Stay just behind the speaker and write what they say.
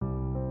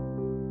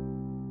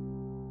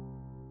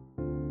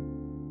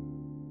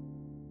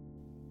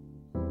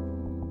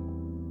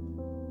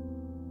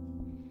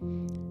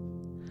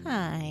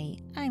Hi,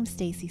 I'm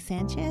Stacy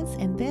Sanchez,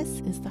 and this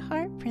is the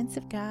Heart Prince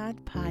of God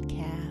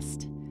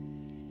podcast.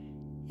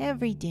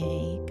 Every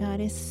day, God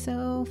is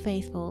so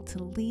faithful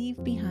to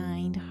leave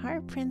behind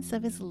heart prints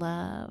of His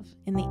love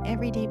in the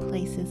everyday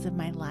places of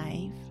my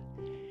life.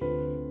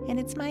 And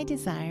it's my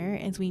desire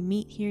as we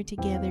meet here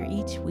together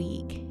each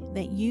week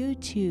that you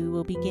too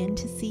will begin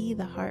to see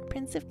the heart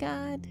prints of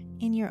God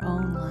in your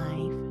own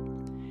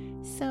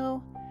life.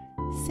 So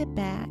sit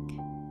back,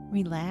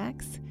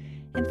 relax,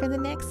 and for the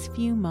next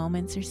few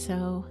moments or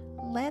so,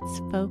 let's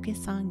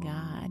focus on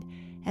God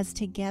as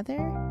together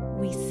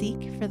we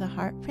seek for the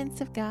heart prints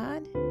of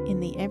God in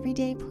the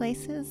everyday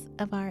places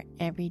of our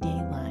everyday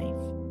life.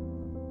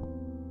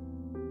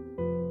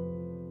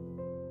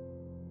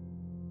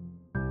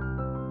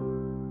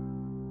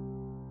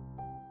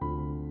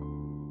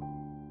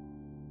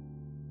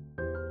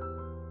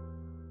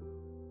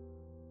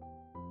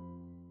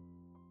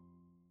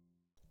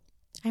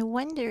 I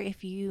wonder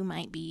if you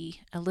might be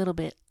a little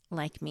bit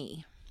like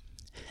me.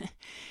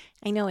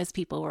 I know as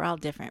people we're all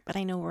different, but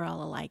I know we're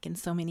all alike in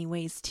so many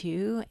ways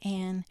too.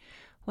 And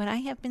what I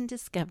have been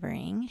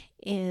discovering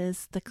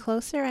is the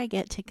closer I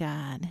get to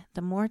God,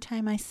 the more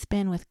time I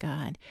spend with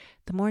God,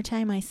 the more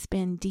time I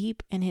spend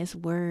deep in His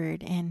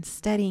Word and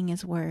studying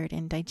His Word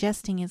and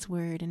digesting His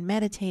Word and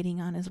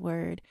meditating on His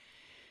Word,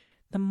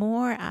 the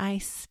more I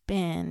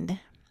spend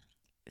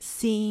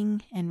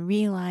seeing and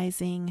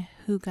realizing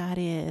who God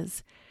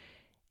is,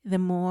 the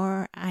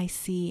more I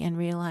see and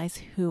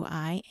realize who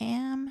I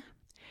am,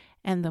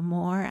 and the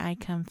more I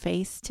come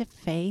face to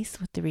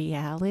face with the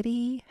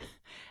reality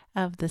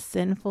of the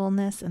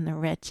sinfulness and the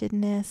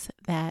wretchedness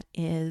that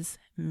is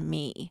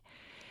me.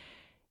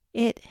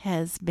 It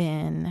has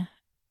been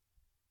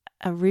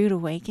a rude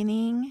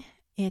awakening.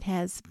 It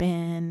has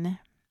been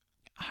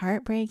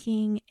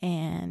heartbreaking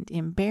and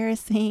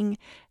embarrassing,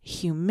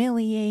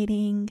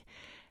 humiliating,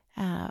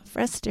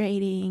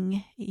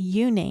 frustrating,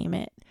 you name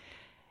it.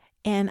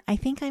 And I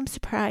think I'm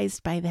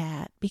surprised by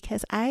that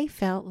because I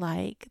felt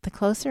like the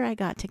closer I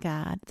got to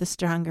God, the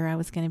stronger I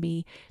was going to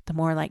be, the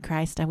more like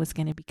Christ I was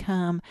going to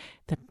become,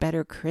 the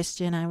better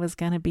Christian I was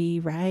going to be,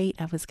 right?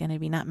 I was going to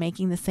be not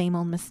making the same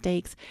old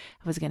mistakes.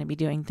 I was going to be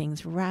doing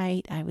things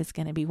right. I was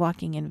going to be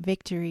walking in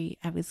victory.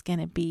 I was going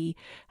to be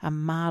a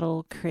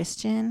model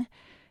Christian.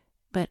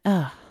 But,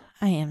 I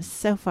am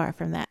so far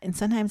from that. And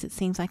sometimes it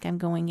seems like I'm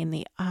going in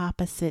the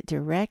opposite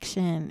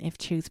direction, if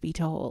truth be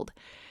told.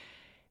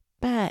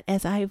 But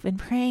as I've been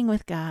praying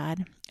with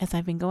God, as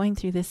I've been going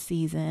through this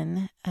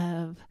season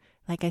of,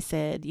 like I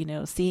said,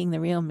 seeing the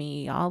real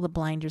me, all the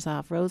blinders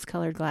off,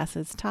 rose-colored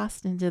glasses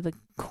tossed into the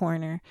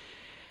corner,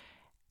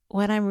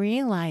 what I'm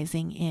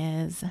realizing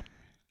is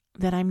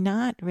that I'm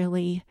not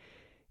really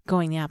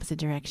going the opposite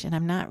direction.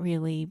 I'm not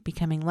really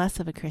becoming less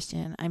of a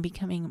Christian. I'm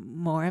becoming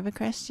more of a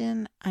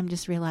Christian. I'm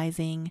just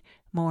realizing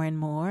more and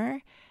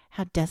more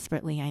how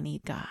desperately I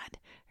need God,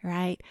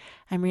 right?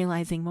 I'm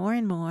realizing more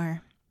and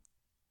more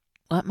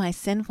what my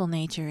sinful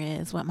nature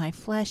is, what my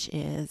flesh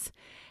is,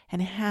 and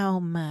how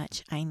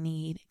much I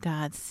need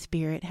God's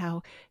Spirit,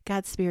 how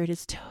God's Spirit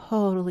is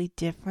totally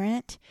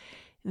different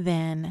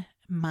than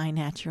my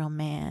natural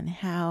man,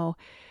 how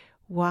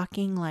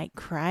walking like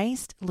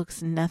Christ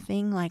looks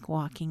nothing like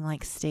walking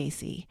like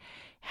Stacy,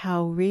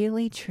 how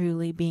really,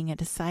 truly being a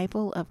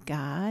disciple of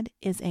God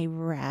is a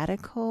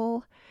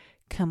radical,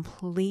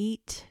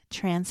 complete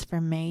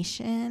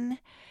transformation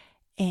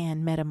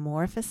and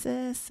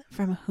metamorphosis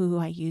from who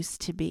I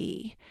used to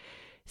be.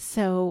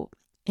 So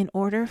in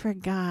order for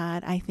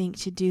God, I think,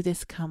 to do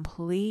this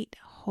complete,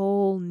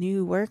 whole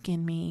new work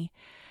in me,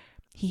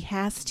 He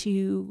has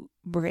to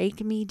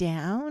break me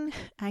down,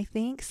 I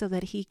think, so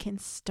that He can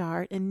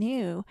start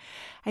anew.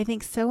 I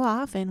think so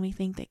often we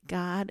think that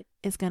God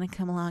is going to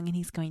come along and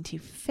He's going to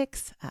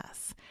fix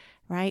us,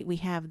 right? We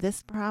have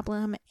this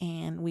problem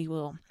and we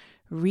will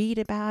read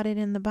about it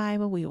in the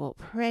Bible. We will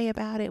pray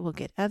about it. We'll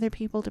get other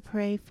people to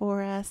pray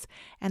for us.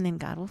 And then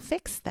God will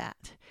fix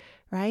that,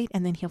 right?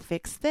 And then He'll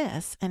fix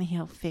this and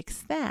He'll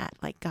fix that.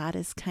 Like God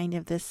is kind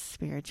of this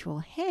spiritual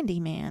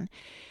handyman.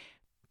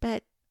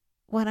 But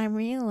what I'm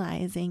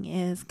realizing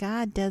is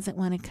God doesn't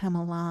want to come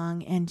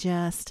along and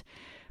just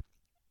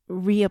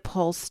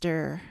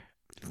reupholster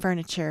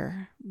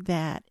furniture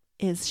that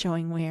is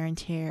showing wear and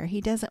tear. He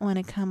doesn't want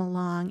to come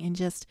along and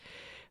just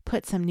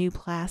put some new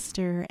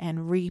plaster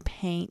and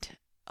repaint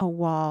a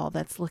wall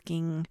that's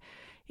looking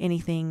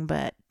anything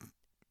but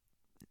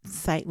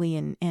sightly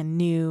and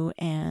new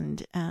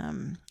and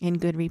in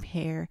good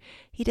repair.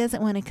 He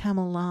doesn't want to come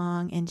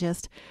along and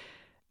just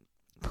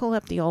pull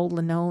up the old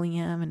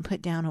linoleum and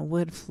put down a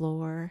wood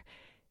floor.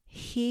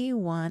 He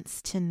wants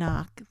to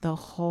knock the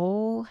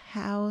whole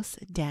house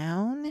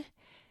down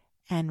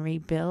and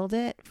rebuild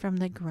it from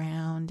the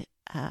ground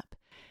up.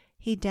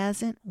 He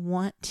doesn't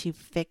want to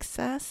fix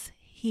us.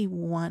 He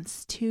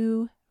wants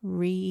to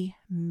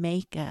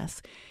remake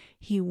us.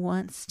 He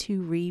wants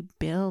to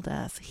rebuild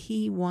us.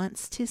 He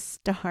wants to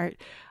start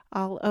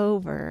all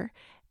over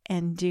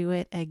and do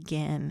it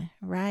again,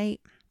 right?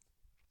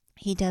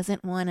 He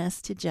doesn't want us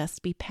to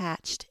just be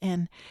patched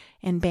and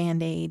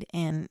Band-Aid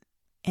and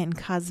and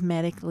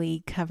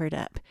cosmetically covered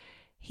up.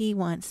 He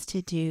wants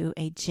to do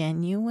a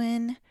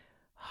genuine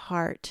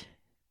heart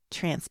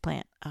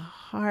transplant, a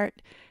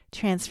heart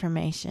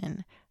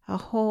transformation, a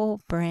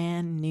whole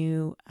brand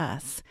new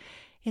us.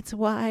 It's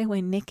why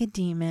when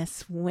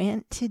Nicodemus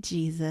went to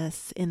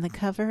Jesus in the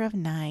cover of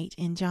night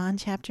in John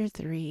chapter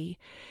 3,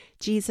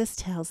 Jesus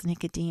tells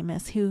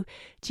Nicodemus, who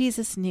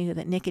Jesus knew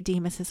that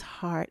Nicodemus's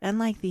heart,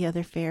 unlike the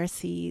other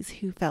Pharisees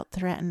who felt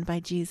threatened by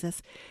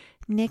Jesus,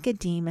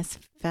 Nicodemus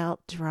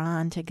felt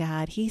drawn to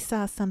God. He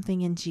saw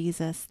something in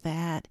Jesus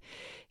that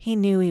he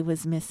knew he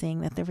was missing,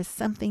 that there was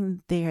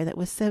something there that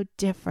was so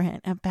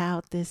different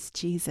about this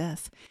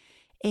Jesus.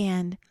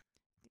 And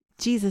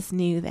Jesus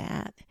knew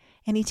that.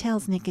 And he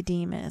tells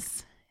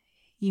Nicodemus,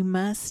 you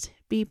must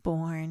be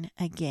born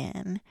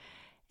again.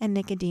 And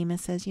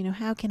Nicodemus says,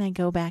 how can I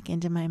go back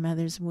into my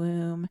mother's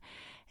womb?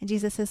 And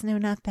Jesus says, no,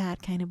 not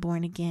that kind of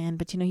born again.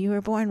 But you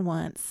were born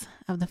once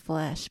of the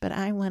flesh, but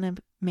I want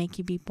to make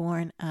you be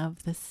born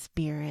of the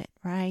Spirit,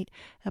 right?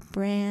 A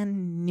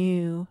brand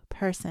new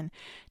person.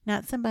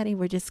 Not somebody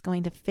we're just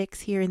going to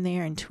fix here and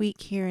there and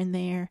tweak here and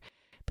there,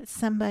 but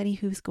somebody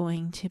who's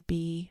going to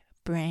be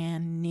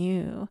brand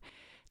new.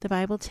 The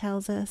Bible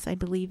tells us, I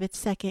believe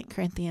it's 2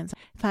 Corinthians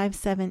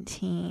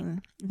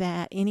 5:17,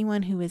 that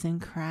anyone who is in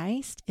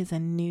Christ is a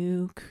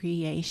new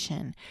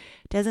creation.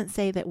 It doesn't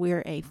say that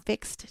we're a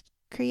fixed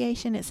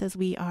creation. It says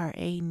we are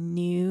a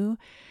new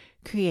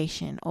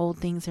creation. Old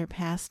things are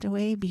passed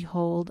away.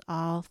 Behold,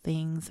 all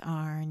things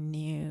are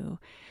new.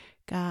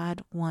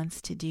 God wants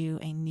to do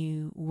a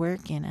new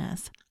work in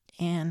us.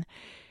 And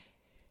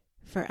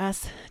for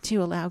us to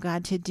allow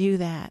God to do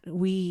that,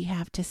 we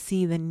have to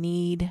see the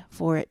need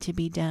for it to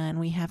be done.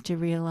 We have to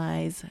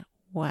realize,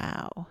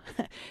 wow,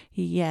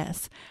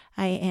 yes,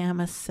 I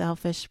am a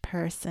selfish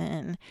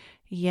person.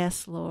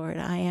 Yes, Lord,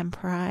 I am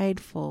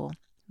prideful.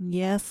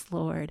 Yes,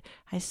 Lord,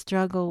 I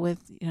struggle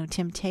with,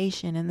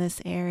 temptation in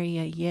this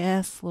area.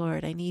 Yes,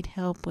 Lord, I need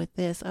help with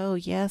this. Oh,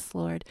 yes,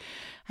 Lord,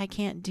 I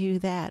can't do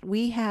that.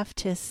 We have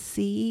to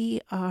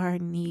see our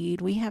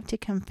need. We have to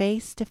come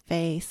face to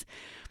face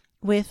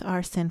with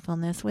our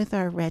sinfulness, with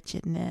our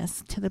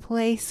wretchedness, to the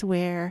place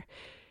where,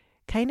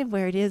 kind of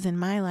where it is in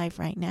my life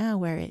right now,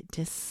 where it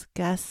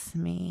disgusts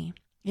me,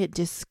 it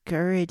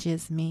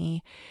discourages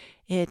me,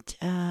 it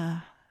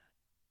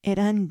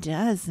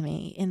undoes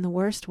me in the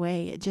worst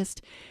way. It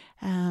just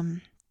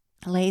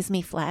lays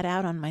me flat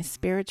out on my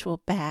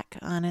spiritual back,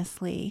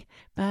 honestly.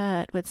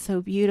 But what's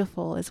so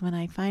beautiful is when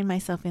I find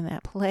myself in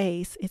that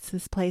place, it's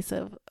this place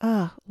of,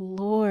 oh,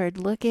 Lord,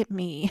 look at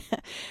me.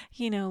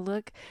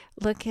 Look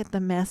at the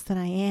mess that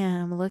I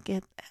am. Look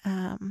at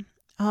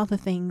all the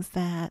things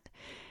that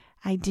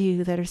I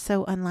do that are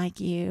so unlike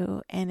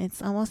you. And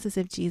it's almost as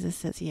if Jesus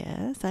says,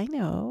 yes, I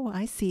know,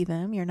 I see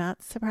them. You're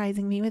not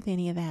surprising me with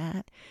any of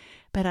that,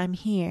 but I'm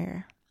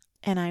here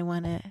and I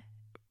want to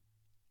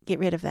get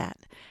rid of that.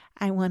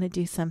 I want to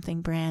do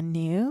something brand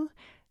new.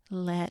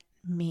 Let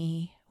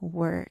me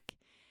work.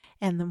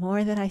 And the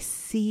more that I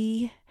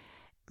see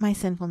my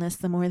sinfulness,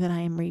 the more that I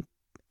am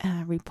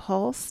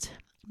repulsed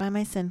by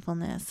my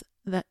sinfulness,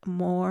 the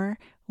more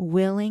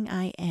willing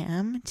I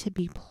am to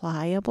be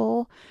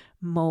pliable,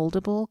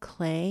 moldable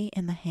clay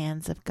in the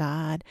hands of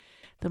God.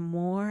 The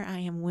more I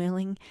am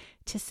willing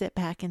to sit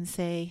back and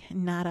say,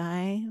 not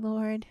I,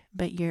 Lord,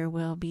 but your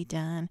will be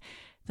done.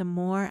 The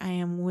more I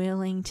am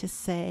willing to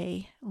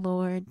say,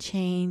 Lord,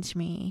 change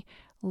me.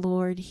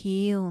 Lord,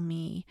 heal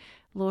me.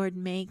 Lord,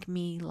 make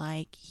me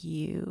like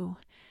you.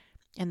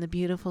 And the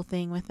beautiful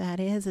thing with that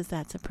is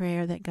that's a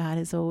prayer that God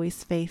is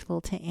always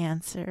faithful to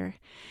answer.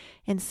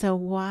 And so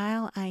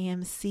while I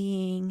am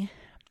seeing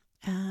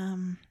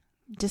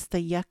just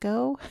the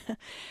yucko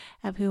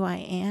of who I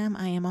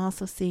am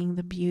also seeing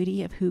the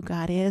beauty of who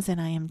God is,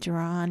 and I am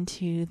drawn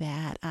to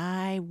that.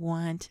 I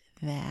want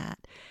that.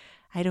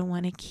 I don't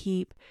want to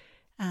keep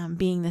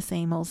being the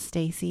same old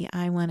Stacy.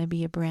 I want to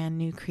be a brand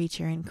new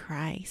creature in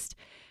Christ.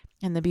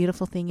 And the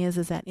beautiful thing is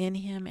that in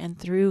him and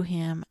through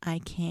him, I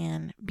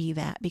can be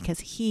that because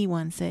he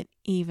wants it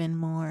even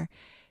more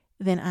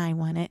than I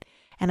want it.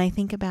 And I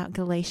think about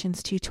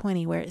Galatians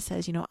 2:20, where it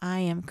says, I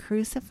am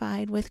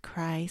crucified with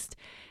Christ.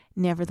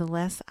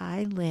 Nevertheless,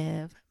 I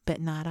live,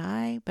 but not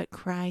I, but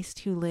Christ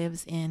who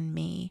lives in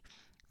me.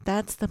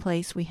 That's the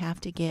place we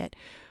have to get,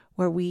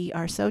 where we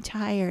are so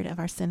tired of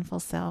our sinful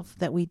self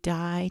that we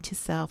die to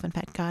self. In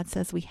fact, God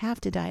says we have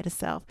to die to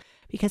self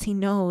because he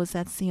knows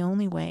that's the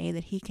only way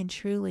that he can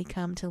truly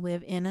come to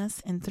live in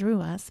us and through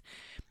us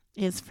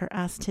is for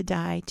us to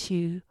die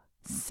to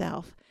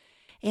self.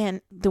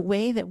 And the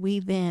way that we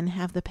then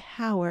have the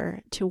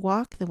power to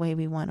walk the way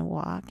we want to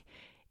walk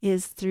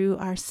is through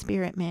our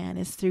spirit man,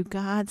 is through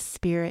God's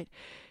Spirit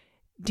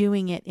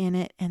doing it in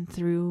it and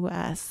through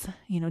us,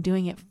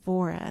 doing it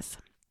for us.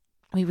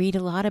 We read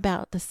a lot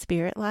about the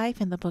spirit life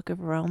in the book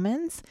of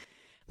Romans.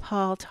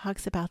 Paul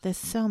talks about this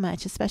so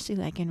much, especially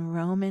like in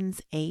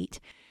Romans 8,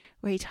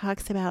 where he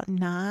talks about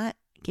not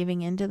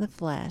giving into the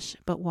flesh,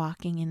 but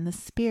walking in the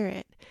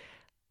Spirit,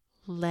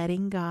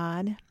 letting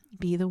God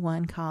be the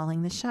one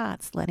calling the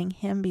shots, letting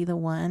him be the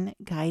one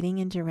guiding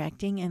and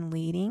directing and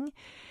leading.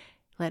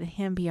 Let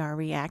him be our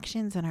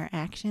reactions and our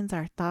actions,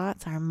 our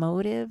thoughts, our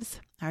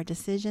motives, our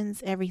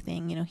decisions,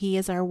 everything. He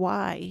is our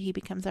why. He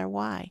becomes our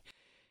why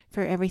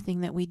for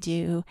everything that we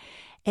do.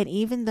 And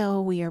even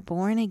though we are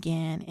born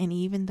again, and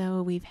even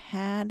though we've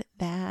had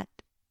that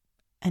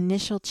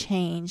initial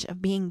change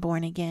of being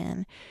born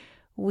again,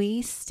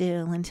 we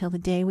still, until the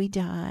day we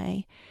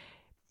die,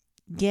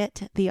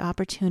 get the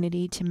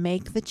opportunity to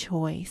make the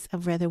choice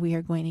of whether we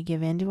are going to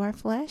give in to our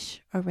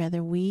flesh or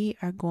whether we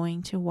are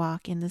going to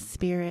walk in the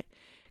Spirit.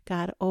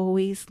 God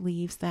always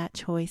leaves that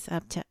choice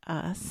up to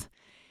us.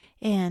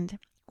 And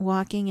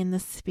walking in the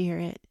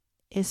Spirit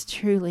is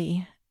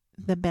truly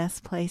the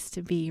best place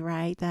to be,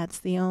 right? That's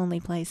the only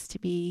place to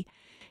be,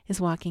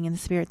 is walking in the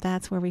Spirit.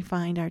 That's where we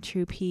find our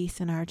true peace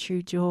and our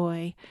true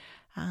joy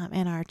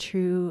and our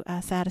true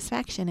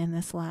satisfaction in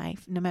this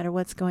life. No matter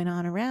what's going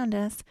on around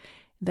us,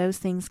 those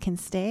things can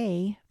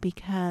stay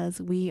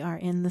because we are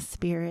in the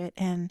Spirit.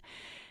 And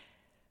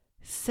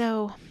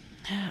so,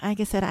 like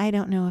I said, I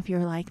don't know if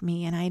you're like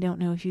me, and I don't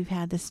know if you've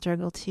had this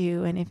struggle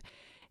too. And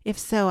if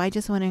so, I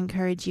just want to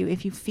encourage you,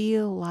 if you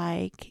feel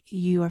like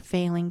you are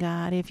failing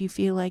God, if you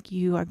feel like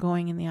you are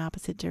going in the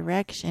opposite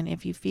direction,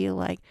 if you feel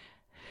like,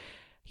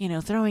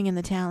 throwing in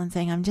the towel and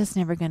saying, I'm just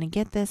never going to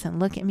get this, and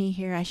look at me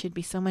here, I should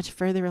be so much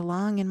further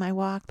along in my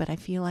walk, but I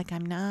feel like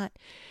I'm not.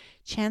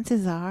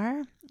 Chances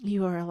are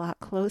you are a lot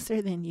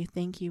closer than you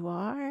think you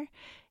are.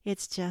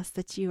 It's just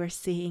that you are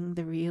seeing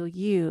the real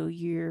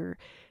you.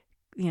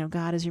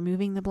 God is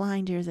removing the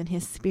blinders, and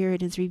his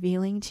Spirit is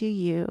revealing to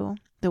you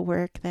the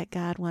work that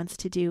God wants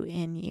to do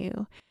in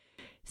you.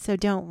 So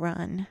don't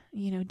run,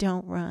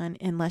 don't run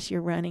unless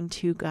you're running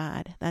to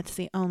God. That's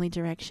the only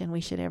direction we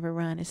should ever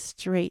run, is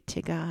straight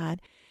to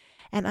God.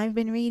 And I've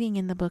been reading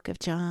in the book of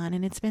John,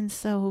 and it's been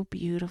so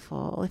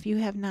beautiful. If you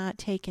have not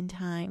taken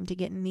time to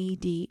get knee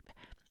deep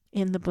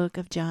in the book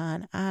of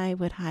John, I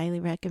would highly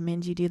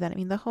recommend you do that. I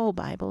mean, the whole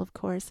Bible, of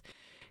course,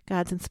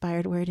 God's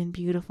inspired word and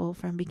beautiful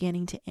from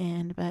beginning to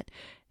end. But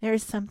there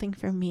is something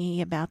for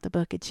me about the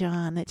book of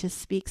John that just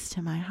speaks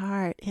to my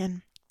heart.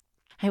 And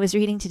I was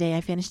reading today,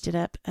 I finished it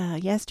up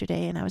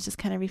yesterday, and I was just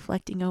kind of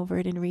reflecting over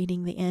it and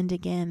reading the end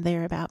again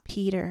there about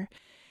Peter.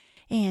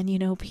 And,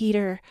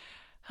 Peter,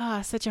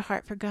 such a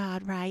heart for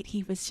God, right?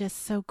 He was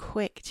just so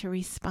quick to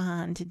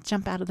respond, to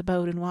jump out of the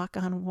boat and walk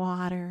on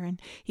water.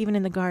 And even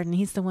in the garden,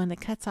 he's the one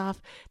that cuts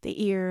off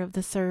the ear of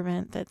the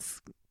servant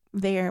that's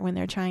there when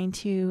they're trying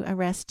to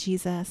arrest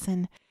Jesus.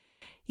 And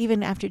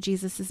even after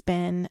Jesus has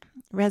been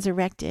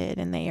resurrected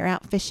and they are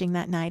out fishing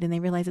that night and they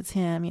realize it's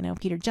him,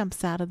 Peter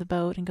jumps out of the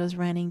boat and goes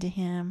running to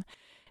him.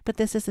 But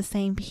this is the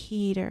same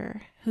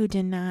Peter who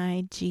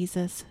denied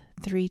Jesus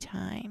 3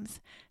 times,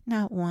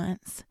 not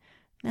once,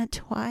 not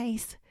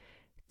twice.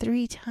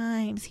 3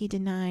 times he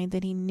denied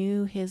that he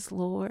knew his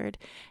Lord.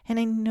 And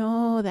I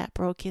know that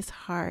broke his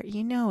heart.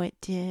 It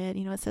did.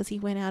 It says he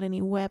went out and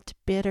he wept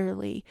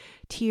bitterly,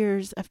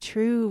 tears of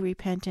true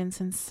repentance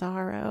and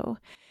sorrow.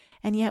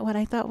 And yet what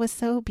I thought was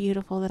so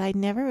beautiful that I'd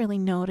never really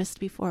noticed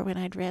before when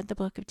I'd read the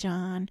book of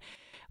John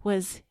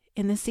was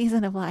in the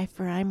season of life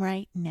where I'm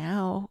right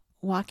now,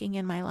 walking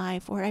in my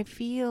life, where I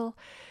feel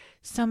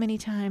so many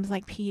times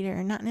like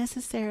Peter, not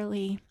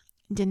necessarily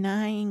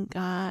denying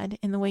God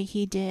in the way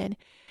he did,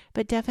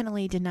 but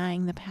definitely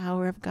denying the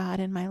power of God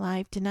in my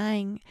life,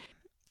 denying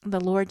the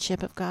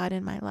lordship of God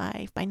in my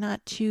life by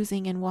not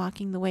choosing and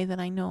walking the way that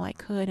I know I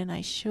could and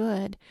I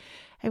should.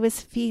 I was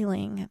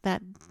feeling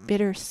that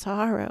bitter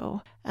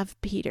sorrow of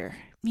Peter.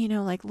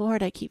 Like,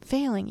 Lord, I keep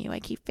failing you.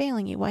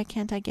 Why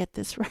can't I get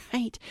this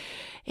right?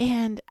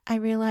 And I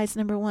realized,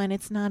 number one,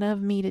 it's not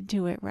of me to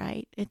do it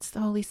right. It's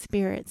the Holy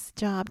Spirit's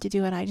job to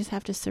do it. I just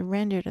have to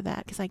surrender to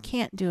that because I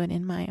can't do it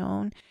in my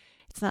own.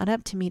 It's not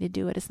up to me to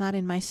do it. It's not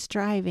in my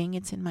striving.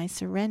 It's in my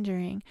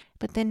surrendering.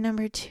 But then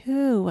number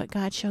 2, what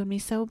God showed me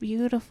so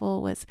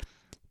beautiful was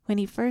when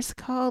he first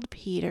called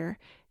Peter,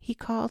 he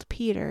called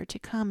Peter to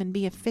come and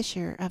be a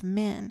fisher of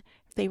men.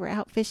 They were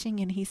out fishing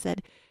and he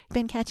said, I've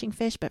been catching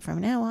fish, but from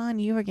now on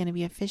you are going to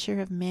be a fisher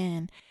of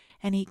men.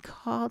 And he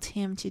called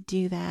him to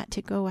do that,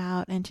 to go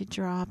out and to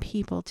draw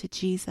people to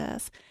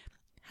Jesus.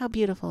 How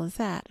beautiful is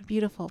that? A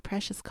beautiful,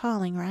 precious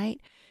calling,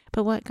 right?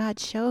 But what God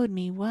showed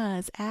me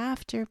was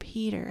after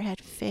Peter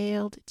had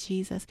failed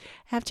Jesus,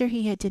 after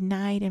he had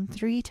denied him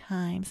 3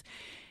 times,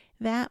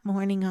 that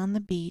morning on the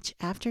beach,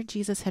 after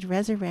Jesus had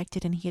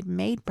resurrected and he had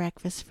made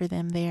breakfast for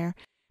them there,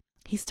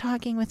 he's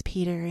talking with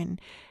Peter and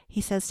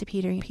he says to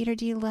Peter, Peter,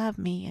 do you love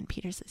me? And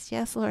Peter says,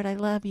 yes, Lord, I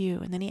love you.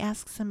 And then he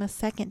asks him a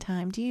second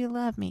time, do you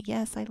love me?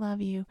 Yes, I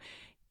love you.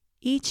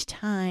 Each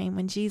time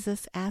when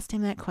Jesus asked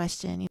him that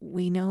question,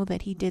 we know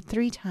that he did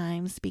 3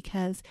 times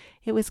because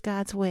it was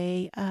God's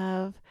way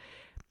of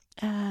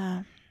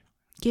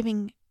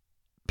giving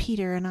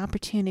Peter an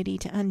opportunity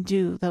to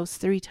undo those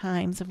 3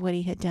 times of what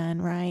he had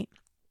done, right?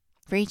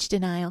 For each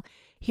denial,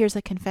 here's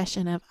a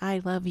confession of,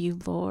 I love you,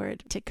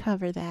 Lord, to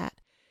cover that.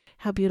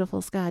 How beautiful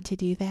is God to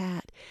do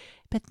that.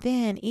 But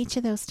then each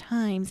of those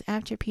times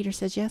after Peter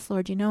says, yes,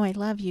 Lord, I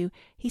love you,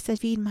 he said,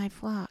 feed my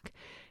flock.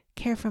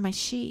 care for my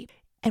sheep.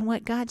 And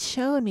what God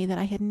showed me that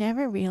I had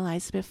never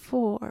realized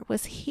before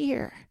was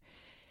here.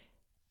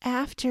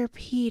 After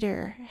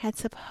Peter had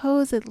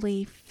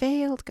supposedly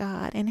failed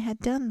God and had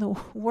done the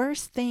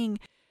worst thing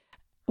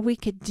we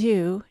could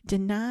do,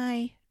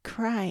 deny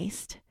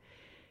Christ,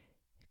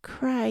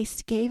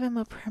 Christ gave him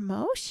a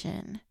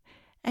promotion.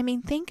 I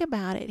mean, think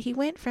about it. He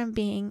went from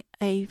being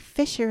a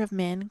fisher of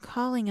men,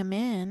 calling them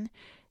in,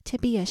 to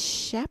be a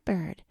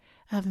shepherd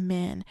of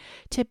men,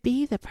 to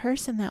be the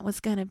person that was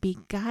going to be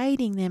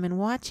guiding them and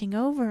watching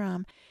over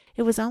them.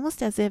 It was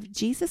almost as if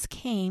Jesus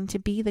came to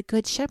be the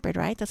good shepherd,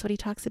 right? That's what he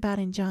talks about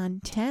in John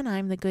 10,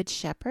 I'm the good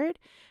shepherd.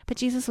 But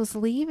Jesus was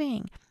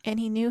leaving, and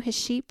he knew his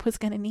sheep was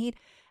going to need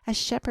a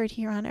shepherd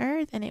here on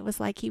earth. And it was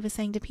like he was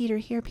saying to Peter,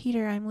 here,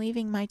 Peter, I'm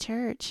leaving my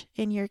church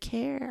in your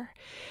care.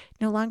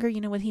 No longer,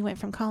 when he went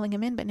from calling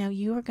him in, but now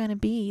you are going to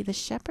be the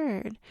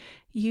shepherd.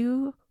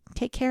 You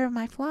take care of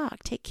my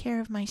flock, take care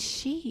of my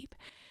sheep.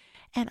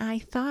 And I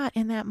thought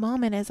in that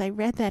moment, as I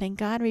read that and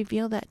God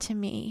revealed that to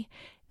me,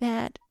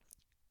 that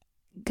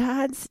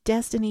God's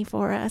destiny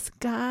for us,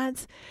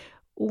 God's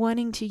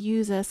wanting to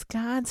use us,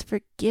 God's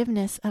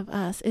forgiveness of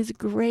us is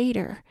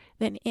greater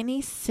than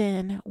any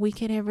sin we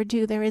could ever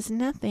do. There is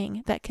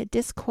nothing that could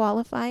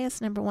disqualify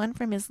us, number one,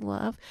 from his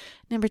love,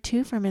 number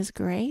two, from his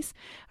grace,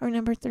 or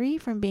number three,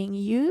 from being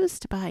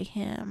used by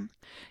him.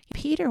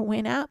 Peter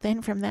went out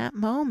then from that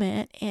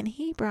moment and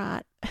he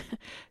brought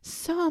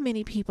so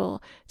many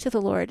people to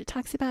the Lord. It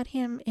talks about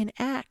him in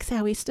Acts,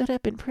 how he stood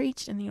up and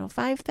preached, and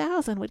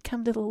 5,000 would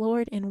come to the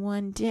Lord in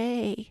one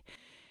day.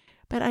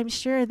 But I'm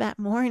sure that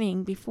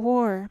morning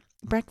before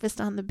breakfast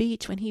on the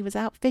beach, when he was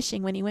out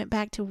fishing, when he went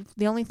back to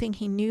the only thing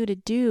he knew to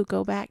do,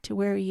 go back to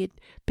where he had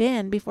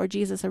been before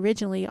Jesus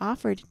originally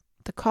offered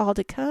the call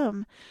to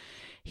come,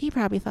 he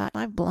probably thought,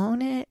 I've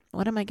blown it.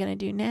 What am I going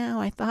to do now?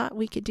 I thought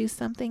we could do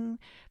something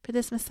for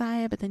this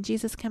Messiah, but then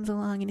Jesus comes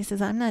along and he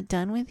says, I'm not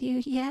done with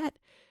you yet.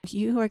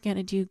 You are going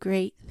to do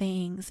great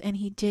things. And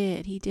he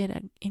did. He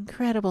did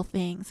incredible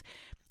things.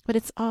 But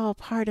it's all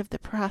part of the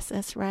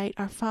process, right?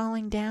 Our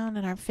falling down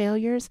and our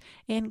failures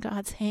in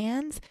God's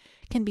hands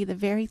can be the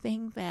very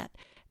thing that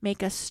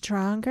make us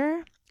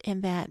stronger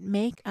and that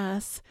make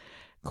us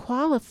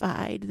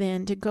qualified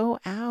then to go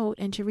out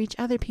and to reach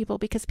other people.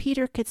 Because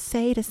Peter could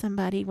say to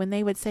somebody, when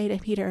they would say to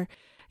Peter,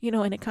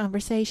 in a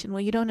conversation,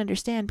 well, you don't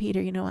understand,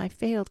 Peter, I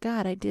failed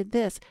God, I did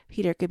this.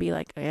 Peter could be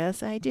like,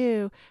 yes, I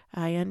do.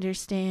 I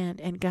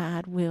understand, and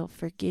God will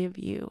forgive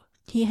you.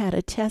 He had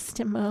a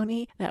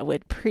testimony that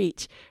would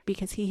preach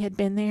because he had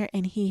been there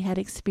and he had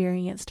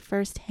experienced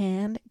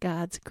firsthand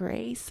God's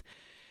grace.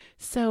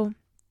 So,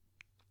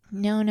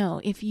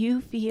 no, if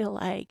you feel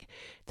like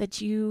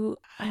that you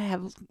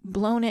have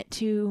blown it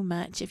too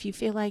much, if you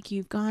feel like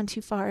you've gone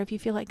too far, if you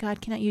feel like God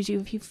cannot use you,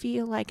 if you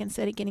feel like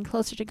instead of getting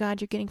closer to God,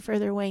 you're getting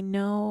further away,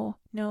 no.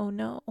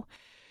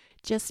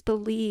 Just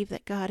believe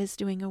that God is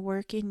doing a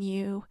work in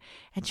you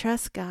and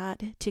trust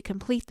God to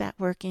complete that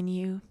work in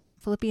you.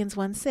 Philippians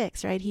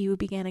 1:6, right? He who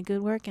began a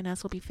good work in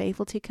us will be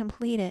faithful to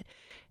complete it.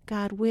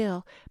 God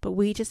will, but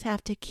we just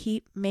have to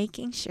keep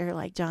making sure,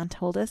 like John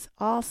told us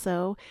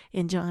also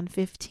in John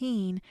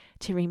 15,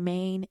 to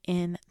remain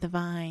in the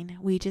vine.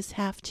 We just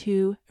have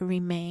to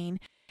remain.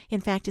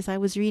 In fact, as I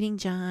was reading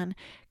John,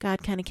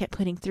 God kind of kept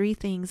putting three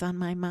things on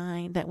my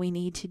mind that we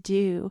need to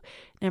do.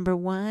 Number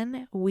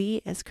one,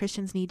 we as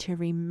Christians need to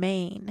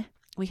remain.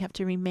 We have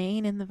to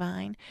remain in the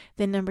vine.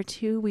 Then number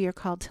two, we are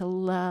called to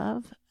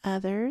love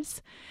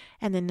others.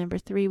 And then number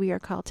three, we are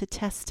called to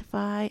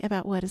testify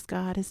about what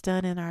God has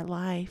done in our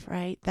life,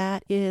 right?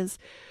 That is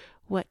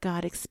what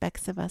God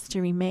expects of us,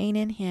 to remain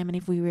in him. And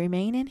if we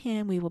remain in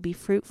him, we will be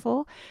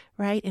fruitful,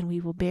 right? And we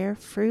will bear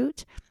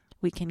fruit.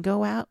 We can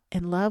go out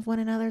and love one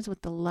another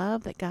with the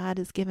love that God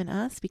has given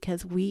us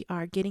because we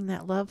are getting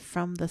that love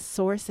from the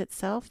source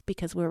itself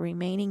because we're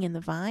remaining in the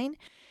vine.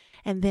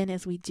 And then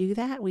as we do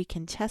that, we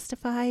can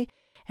testify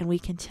and we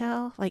can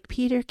tell, like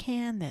Peter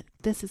can, that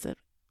this is an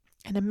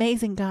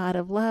amazing God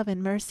of love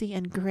and mercy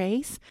and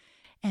grace.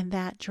 And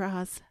that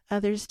draws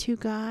others to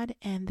God.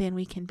 And then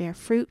we can bear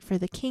fruit for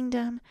the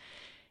kingdom.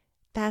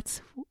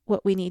 That's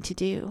what we need to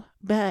do.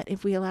 But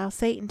if we allow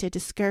Satan to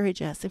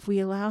discourage us, if we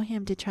allow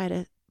him to try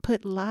to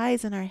put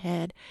lies in our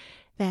head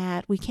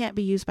that we can't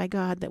be used by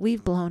God, that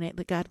we've blown it,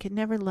 that God could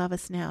never love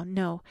us now.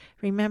 No,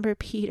 remember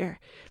Peter.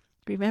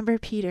 Remember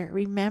Peter.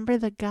 Remember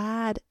the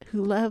God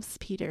who loves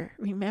Peter.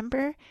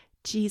 Remember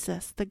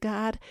Jesus, the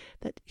God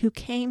who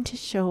came to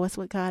show us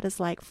what God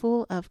is like,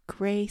 full of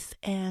grace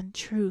and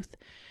truth.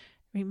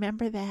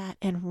 Remember that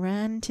and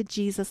run to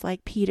Jesus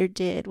like Peter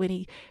did when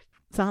he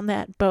was on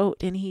that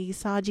boat and he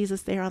saw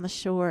Jesus there on the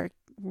shore.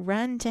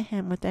 Run to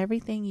him with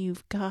everything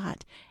you've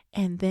got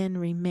and then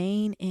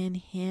remain in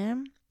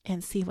him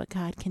and see what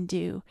God can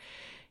do.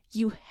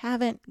 You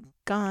haven't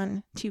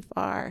gone too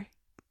far.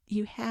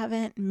 You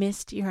haven't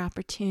missed your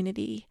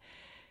opportunity.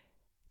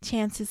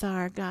 Chances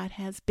are God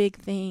has big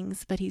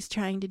things, but he's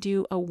trying to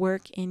do a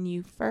work in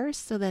you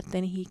first so that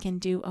then he can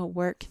do a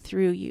work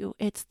through you.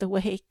 It's the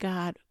way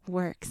God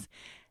works.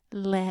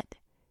 Let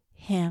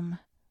him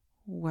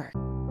work.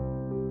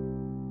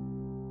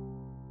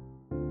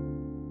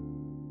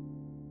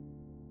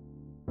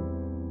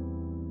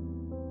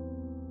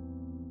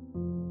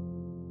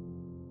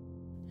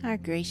 Our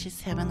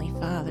gracious Heavenly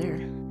Father,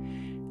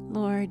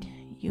 Lord,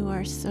 you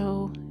are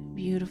so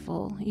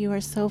beautiful. You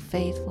are so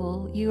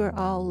faithful. You are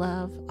all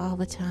love all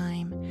the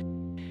time.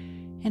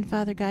 And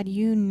Father God,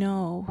 you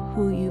know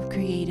who you've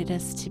created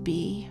us to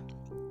be.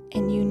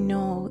 And you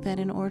know that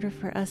in order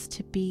for us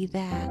to be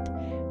that,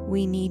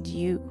 we need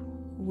you.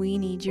 We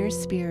need your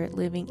Spirit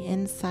living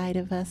inside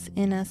of us,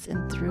 in us,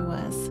 and through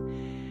us.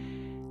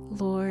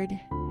 Lord,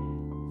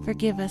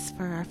 forgive us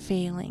for our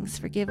failings.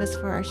 Forgive us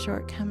for our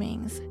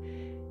shortcomings.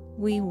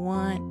 We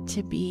want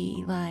to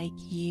be like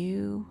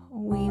you.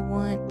 We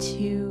want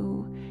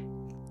to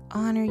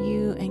honor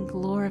you and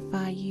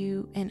glorify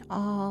you in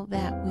all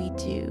that we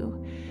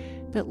do.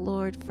 But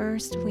Lord,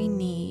 first we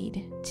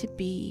need to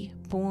be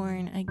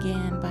born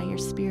again by your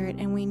Spirit,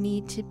 and we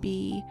need to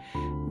be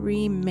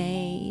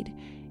remade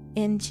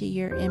into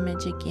your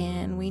image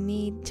again. We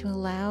need to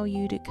allow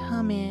you to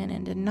come in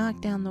and to knock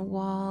down the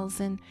walls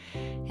and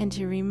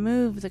to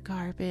remove the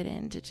carpet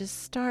and to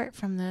just start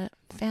from the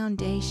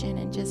foundation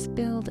and just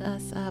build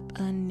us up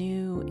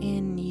anew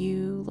in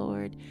you,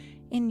 Lord,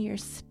 in your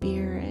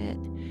Spirit.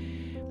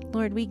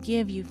 Lord, we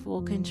give you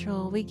full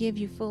control. We give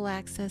you full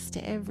access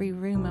to every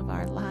room of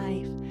our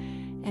life.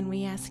 And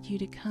we ask you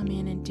to come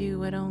in and do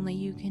what only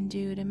you can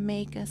do to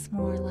make us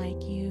more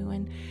like you.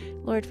 And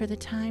Lord, for the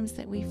times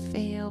that we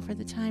fail, for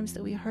the times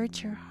that we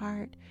hurt your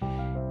heart,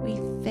 we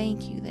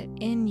thank you that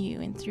in you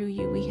and through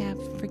you we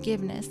have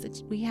forgiveness,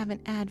 that we have an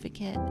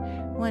advocate,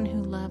 one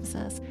who loves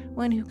us,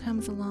 one who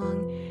comes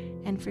along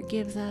and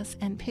forgives us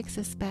and picks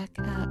us back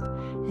up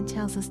and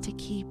tells us to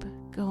keep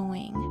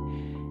going.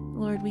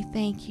 Lord, we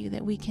thank you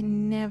that we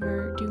can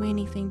never do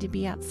anything to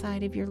be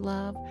outside of your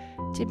love,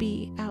 to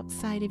be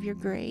outside of your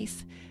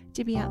grace,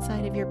 to be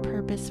outside of your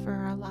purpose for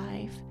our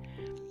life.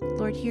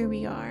 Lord, here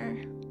we are.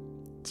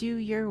 Do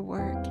your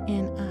work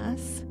in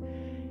us,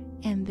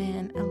 and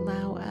then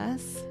allow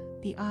us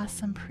the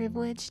awesome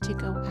privilege to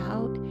go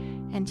out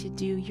and to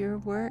do your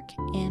work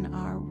in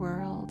our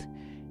world.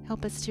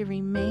 Help us to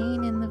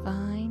remain in the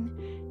vine.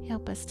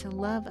 Help us to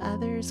love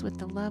others with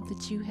the love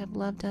that you have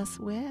loved us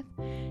with.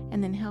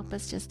 And then help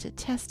us just to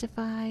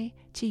testify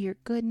to your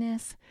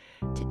goodness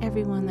to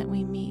everyone that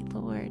we meet,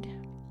 Lord.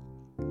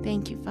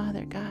 Thank you,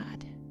 Father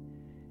God.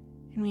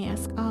 And we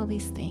ask all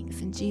these things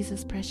in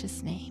Jesus'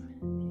 precious name.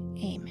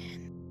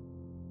 Amen.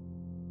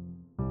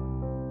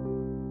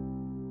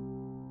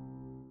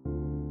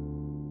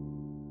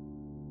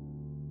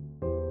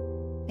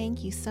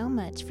 Thank you so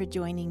much for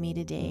joining me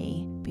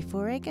today.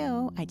 Before I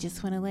go, I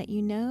just want to let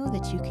you know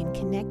that you can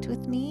connect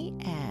with me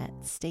at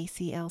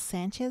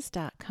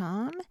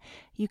stacyelsanchez.com.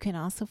 You can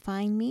also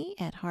find me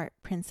at Heart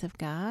Prince of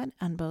God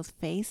on both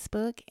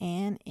Facebook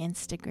and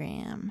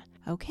Instagram.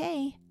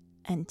 Okay,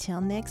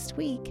 until next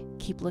week,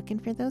 keep looking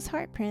for those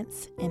heart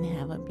prints and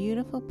have a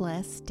beautiful,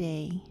 blessed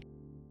day.